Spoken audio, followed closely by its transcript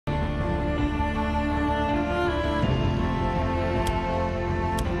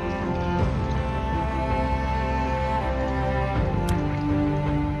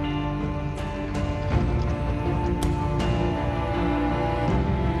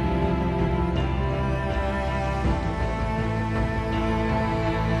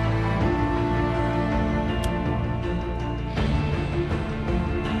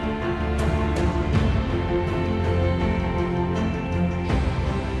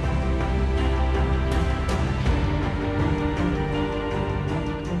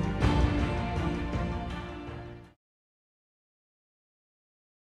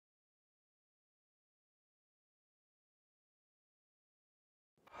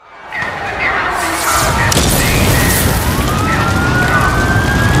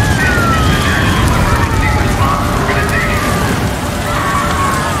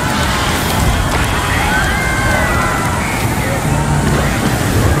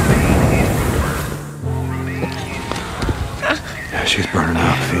Yeah, she's burning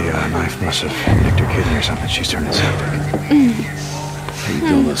up. The knife must have nicked her kidney or something. She's turning septic. How you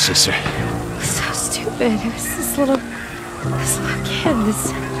doing, little sister? So stupid. It was this little kid.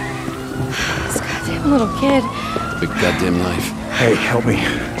 This goddamn little kid. Big goddamn knife. Hey, help me.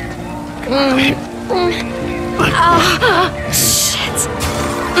 Shit.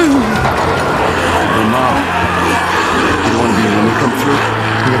 Hey, Mom. You want to be when we come through?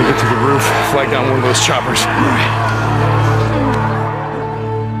 We gotta get to the roof, flag down one of those choppers. All right.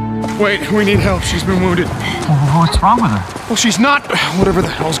 Wait, we need help. She's been wounded. What's wrong with her? Well, she's not. Whatever the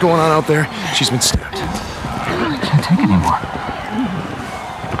hell's going on out there, she's been stabbed. I can't take it anymore.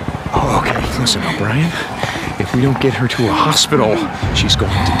 Oh, okay. Listen, O'Brien. If we don't get her to a hospital, she's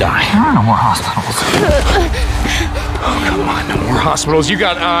going to die. There are no more hospitals. Oh, come on. No more hospitals. You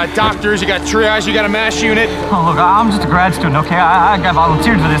got doctors, you got triage, you got a MASH unit. Oh, look, I'm just a grad student, okay? I got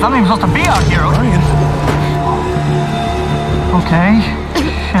volunteered for this. I'm not even supposed to be out here. Brian. Okay.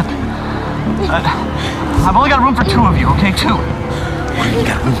 Shit. I've only got room for 2 of you, okay? 2. You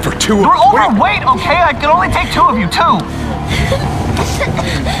got room for 2 of You're overweight, okay? I can only take 2 of you. 2.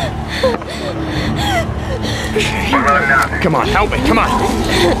 Come on, help me. Come on. All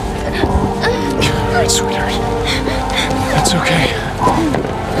right, sweetheart. That's okay.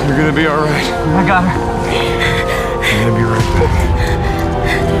 You're gonna be all right. I got her. I'm gonna be right back.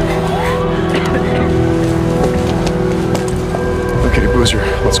 Okay, Boozer,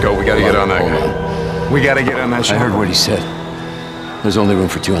 let's go. We gotta get on that guy. We gotta get on that I ship. heard what he said. There's only room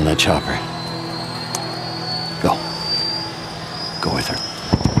for 2 on that chopper. Go. Go with her.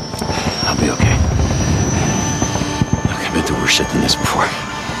 I'll be okay. Look, I've been through worse shit than this before.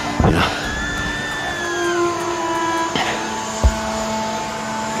 You know?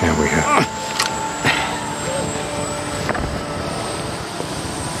 Yeah, we have.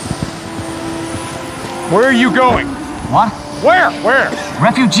 Where are you going? What? Where?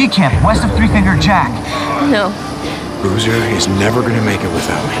 Refugee camp, west of Three Finger Jack. No. Boozer is never gonna make it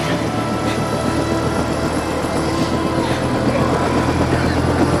without me.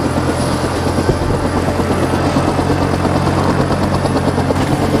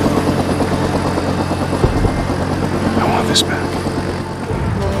 I want this back.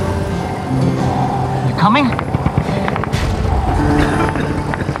 You coming?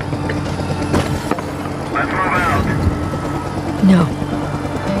 No.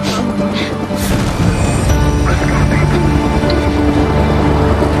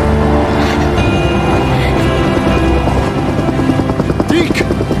 Deke!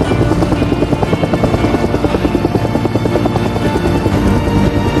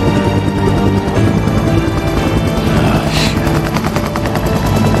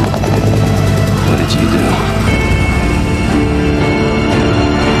 What did you do?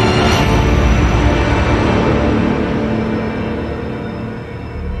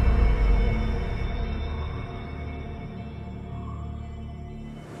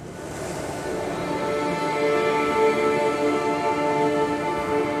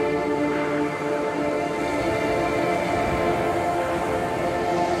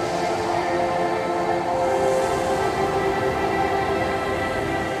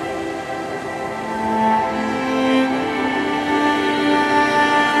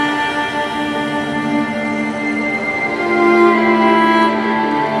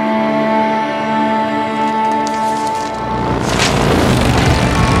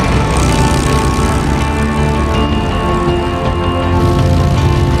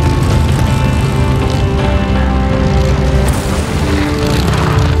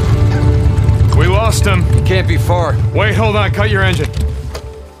 Him. Can't be far. Wait, hold on. Cut your engine.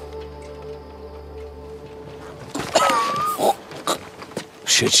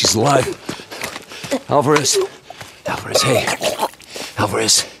 Shit, she's alive. Alvarez. Alvarez, hey.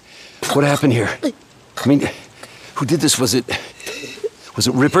 Alvarez. What happened here? I mean, who did this? Was it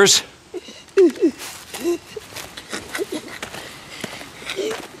Rippers?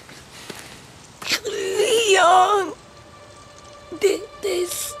 Leon did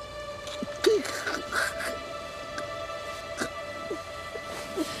this.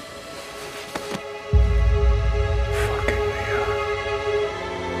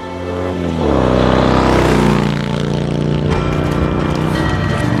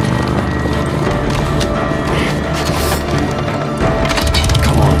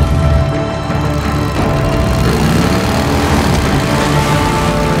 Come on.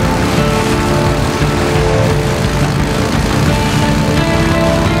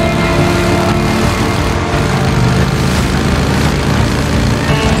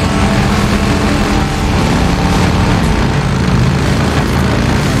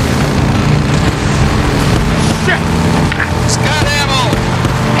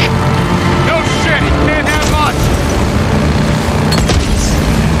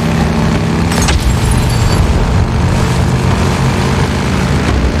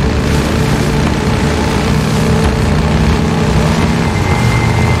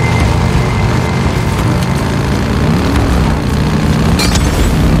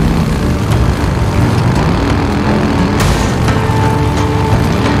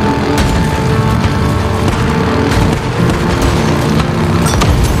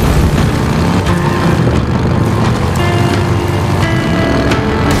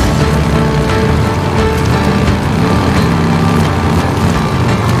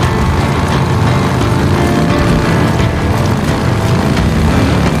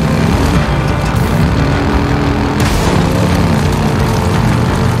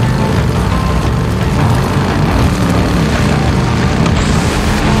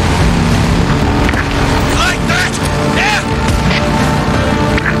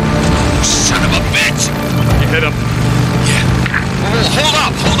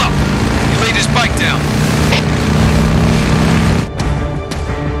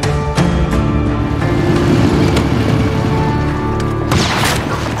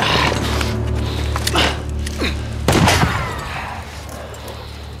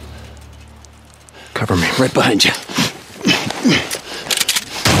 Right behind you.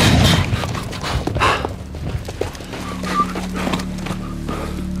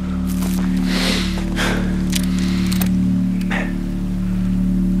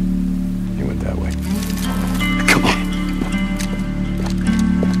 He went that way. Come on.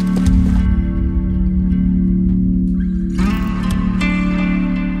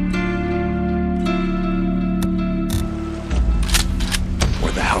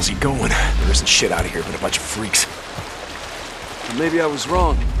 Where the hell's he going? There isn't shit out of here but a bunch of freaks. Maybe I was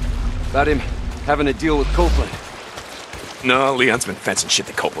wrong about him having to deal with Copeland. No, Leon's been fencing shit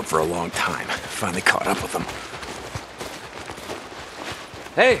to Copeland for a long time. Finally caught up with him.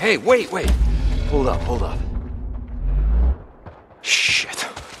 Hey, wait. Hold up. Shit.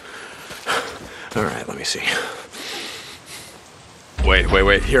 All right, let me see.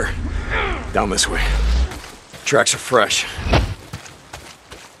 Wait, here. Down this way. Tracks are fresh.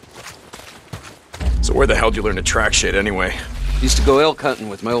 So where the hell did you learn to track shit anyway? Used to go elk hunting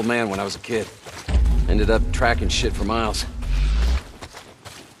with my old man when I was a kid. Ended up tracking shit for miles.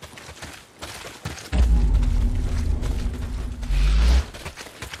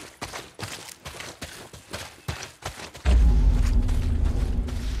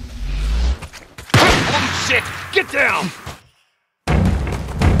 Holy shit! Get down!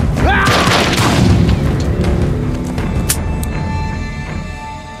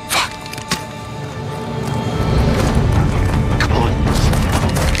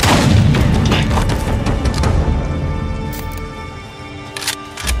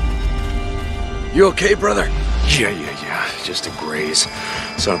 You okay, brother? Yeah. Just a graze.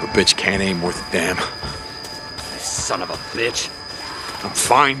 Son of a bitch can't aim worth a damn. Son of a bitch. I'm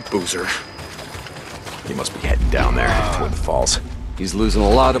fine, Boozer. He must be heading down there toward the falls. He's losing a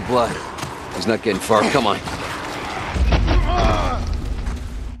lot of blood. He's not getting far. Come on.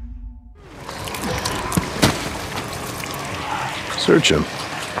 Search him.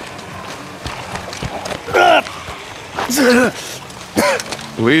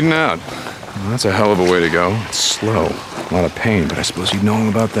 Bleeding out. Well, that's a hell of a way to go. It's slow. A lot of pain, but I suppose you'd know all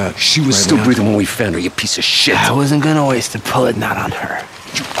about that. She was right still now. breathing when we found her, you piece of shit. I wasn't gonna waste a bullet not on her.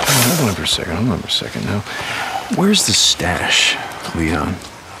 Hold on for a second now. Where's the stash, Leon?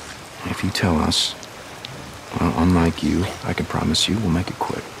 If you tell us, well, unlike you, I can promise you we'll make it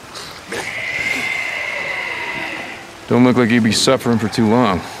quick. Don't look like you'd be suffering for too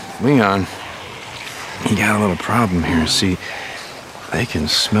long. Leon, you got a little problem here. See, they can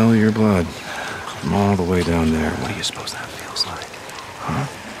smell your blood from all the way down there. What do you suppose that feels like? Huh?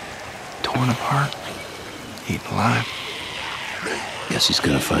 Torn apart? Eaten alive? Guess he's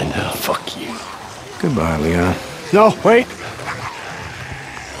gonna find out. Fuck you. Goodbye, Leon. No, wait.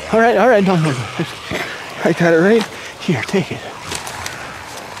 All right, no. I got it right here, take it.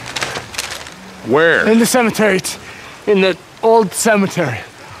 Where? In the cemetery. It's in the old cemetery.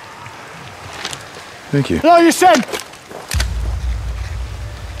 Thank you. No, you said...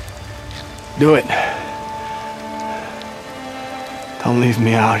 Do it. Don't leave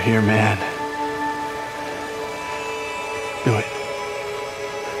me out here, man. Do it.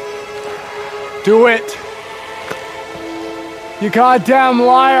 Do it! You goddamn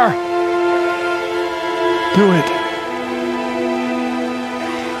liar! Do it.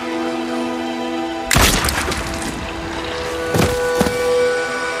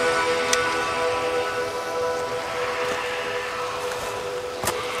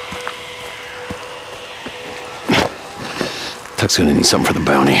 Tuck's gonna need something for the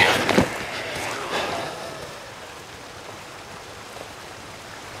bounty.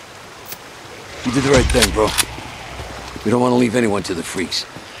 You did the right thing, bro. We don't want to leave anyone to the freaks.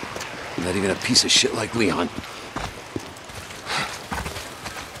 Not even a piece of shit like Leon.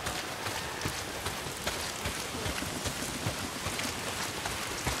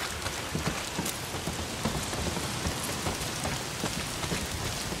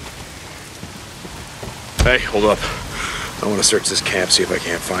 Hey, hold up. I want to search this camp, see if I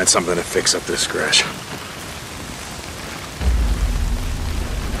can't find something to fix up this scratch.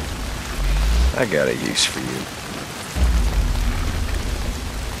 I got a use for you.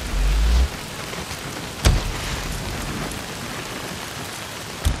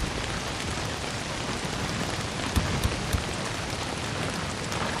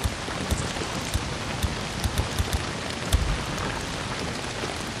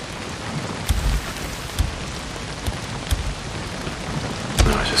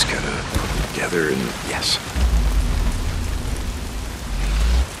 I just gotta gather and yes.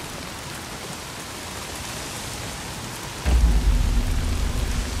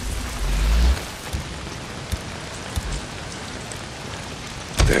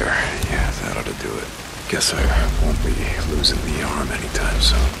 There, yeah, that ought to do it. Got guess I won't be losing the arm anytime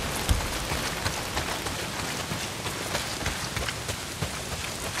soon.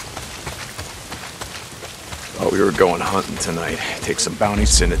 Oh, we were going hunting tonight. Take some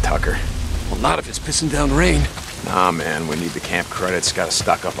bounties into Tucker. Well, not if it's pissing down rain. Nah, man, we need the camp credits. Gotta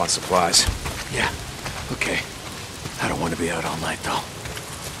stock up on supplies. Yeah, okay. I don't want to be out all night, though.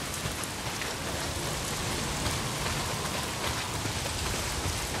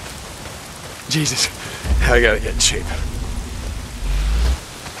 Jesus, I gotta get in shape.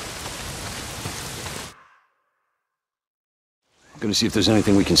 Gonna see if there's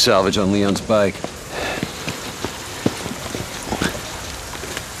anything we can salvage on Leon's bike.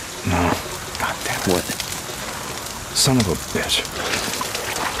 No. God damn it. What? Son of a bitch.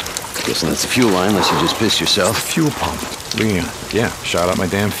 Guessing that's the fuel line, unless you just pissed yourself. Fuel pump. Leon. Yeah, shot up my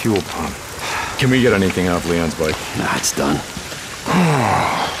damn fuel pump. Can we get anything off Leon's bike? Nah, it's done.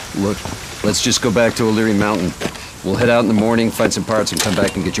 Look, let's just go back to O'Leary Mountain. We'll head out in the morning, find some parts, and come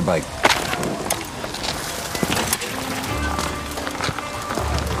back and get your bike.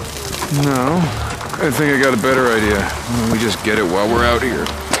 No. I think I got a better idea. Why don't we just get it while we're out here?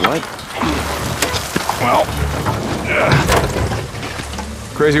 What? Well...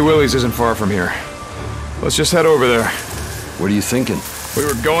 Crazy Willie's isn't far from here. Let's just head over there. What are you thinking? We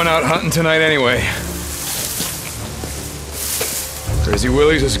were going out hunting tonight anyway. Crazy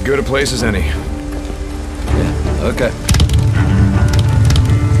Willie's is as good a place as any. Yeah, okay.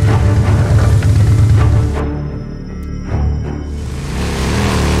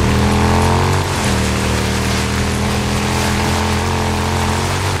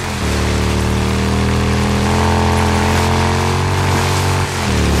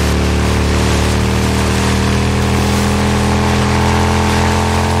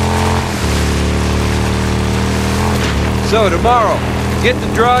 So tomorrow, get the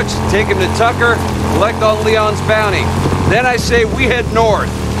drugs, take him to Tucker, collect all Leon's bounty. Then I say we head north.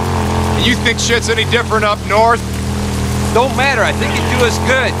 You think shit's any different up north? Don't matter, I think it'd do us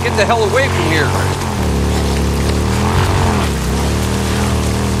good. Get the hell away from here.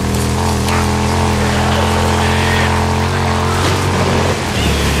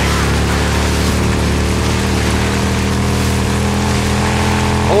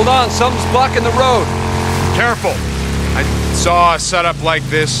 Hold on, something's blocking the road. Careful. I saw a setup like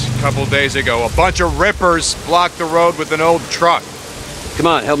this a couple days ago. A bunch of rippers blocked the road with an old truck. Come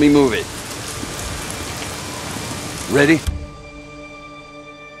on, help me move it. Ready?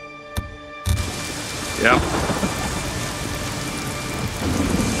 Yep.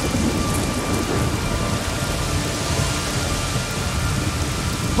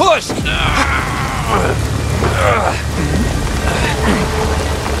 Push!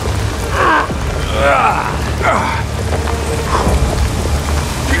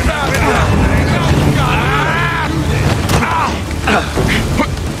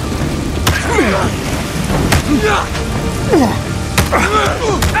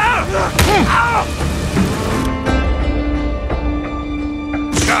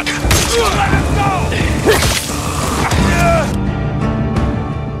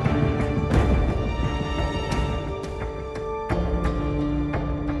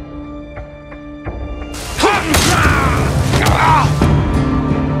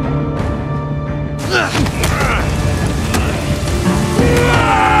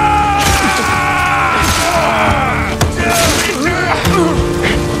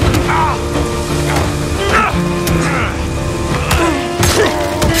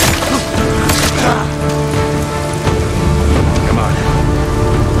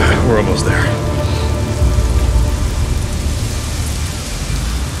 We're almost there.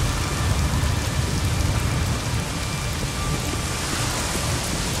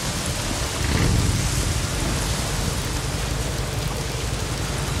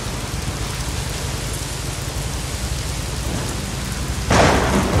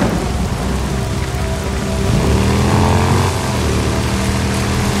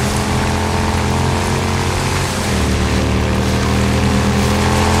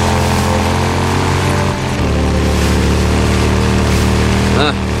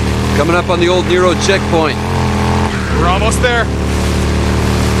 Coming up on the old Nero checkpoint. We're almost there.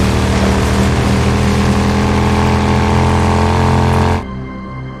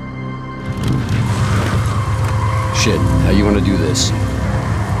 Shit, how you want to do this?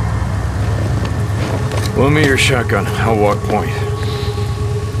 Loan me your shotgun. I'll walk point.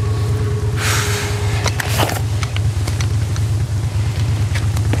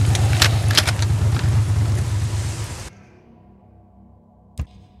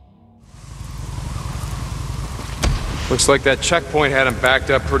 Looks like that checkpoint had him backed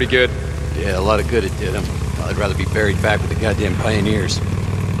up pretty good. Yeah, a lot of good it did him. I'd rather be buried back with the goddamn pioneers.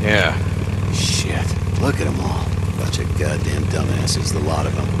 Yeah. Shit. Look at them all. Bunch of goddamn dumbasses, the lot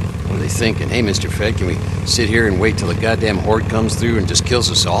of them. What are they thinking? Hey, Mr. Fed, can we sit here and wait till the goddamn horde comes through and just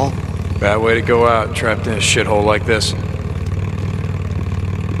kills us all? Bad way to go out, trapped in a shithole like this.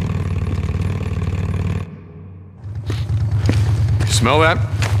 Smell that?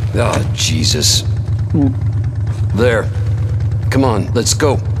 Oh, Jesus. There. Come on, let's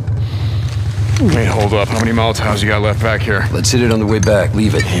go. Hey, hold up. How many Molotovs you got left back here? Let's hit it on the way back.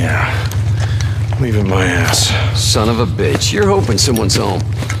 Leave it. Yeah. Leave it my ass. Son of a bitch. You're hoping someone's home.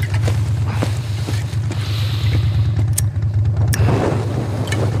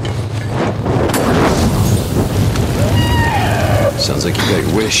 Sounds like you got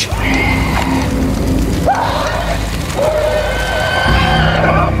your wish.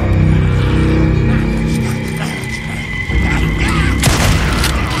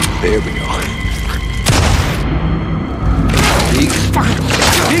 There we go. Deke.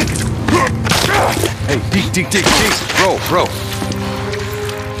 Deke! Hey, Deke. Bro. I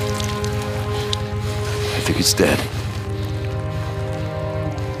think it's dead.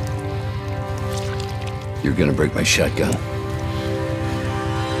 You're gonna break my shotgun.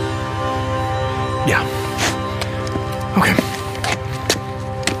 Yeah. Okay.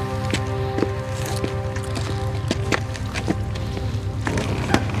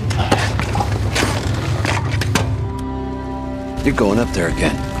 You're going up there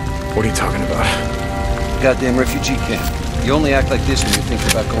again. What are you talking about? Goddamn refugee camp. You only act like this when you think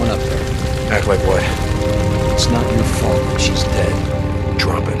about going up there. Act like what? It's not your fault that she's dead.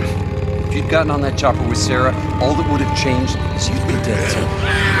 Drop it. If you'd gotten on that chopper with Sarah, all that would have changed is you'd be dead too.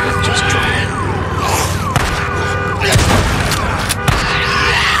 Just drop it.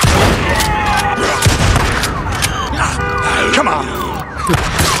 Come on!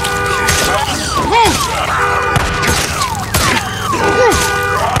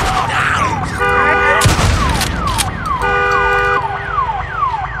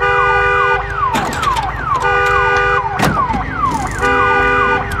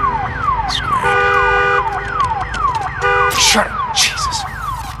 Shut up, Jesus.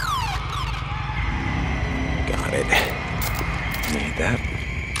 Got it. Need that.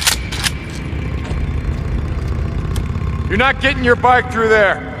 You're not getting your bike through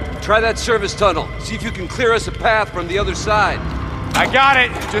there. Try that service tunnel. See if you can clear us a path from the other side. I got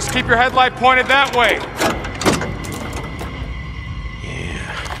it. Just keep your headlight pointed that way.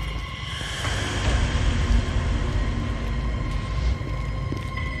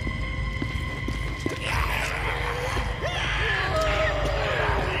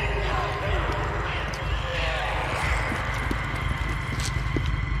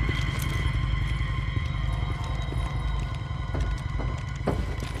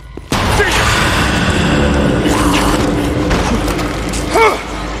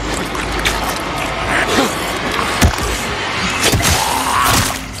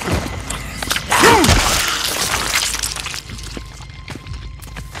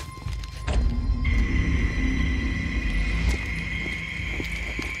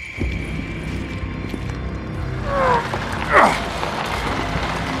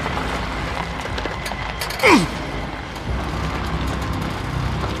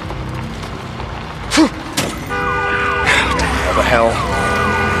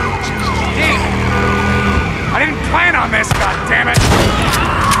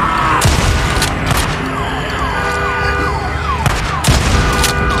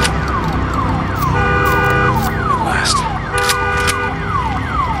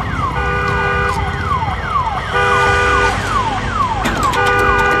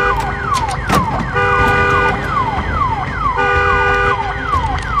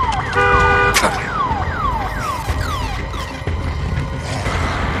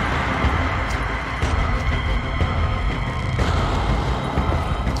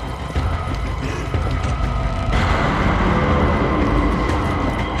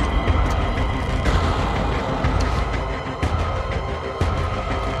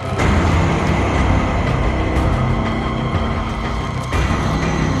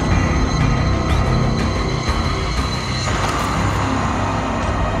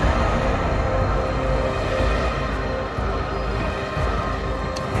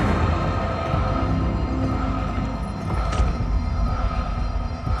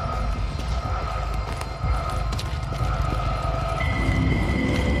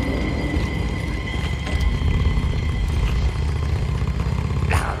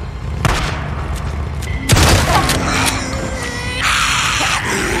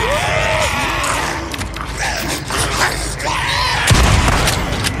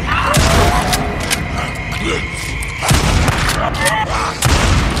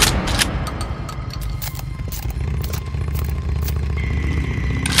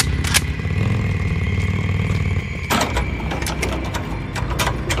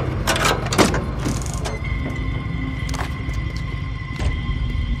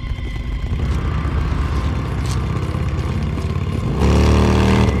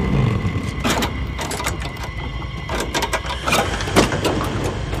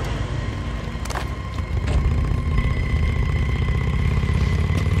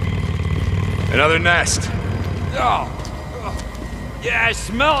 Another nest. Oh. Yeah, I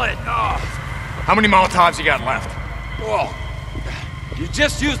smell it. Oh. How many Molotovs you got left? Whoa. You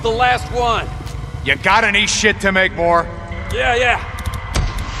just used the last one. You got any shit to make more? Yeah.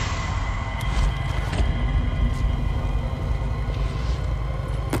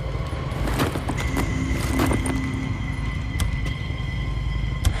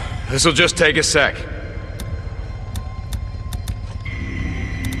 This'll just take a sec.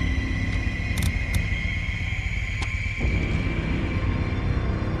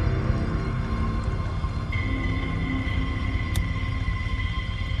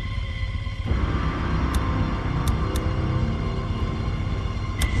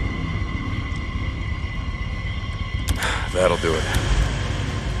 That'll do it.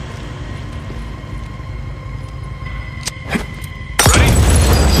 Ready?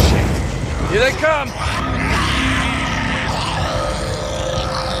 Here they come.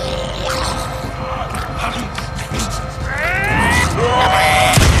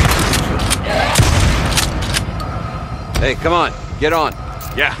 Hey, come on. Get on.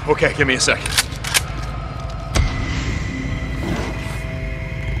 Yeah, okay, give me a second.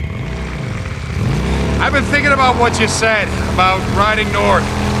 I've been thinking about what you said, about riding north.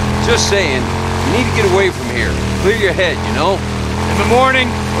 Just saying, you need to get away from here. Clear your head, you know? In the morning,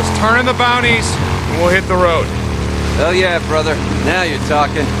 let's turn in the bounties, and we'll hit the road. Hell yeah, brother. Now you're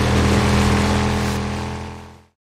talking.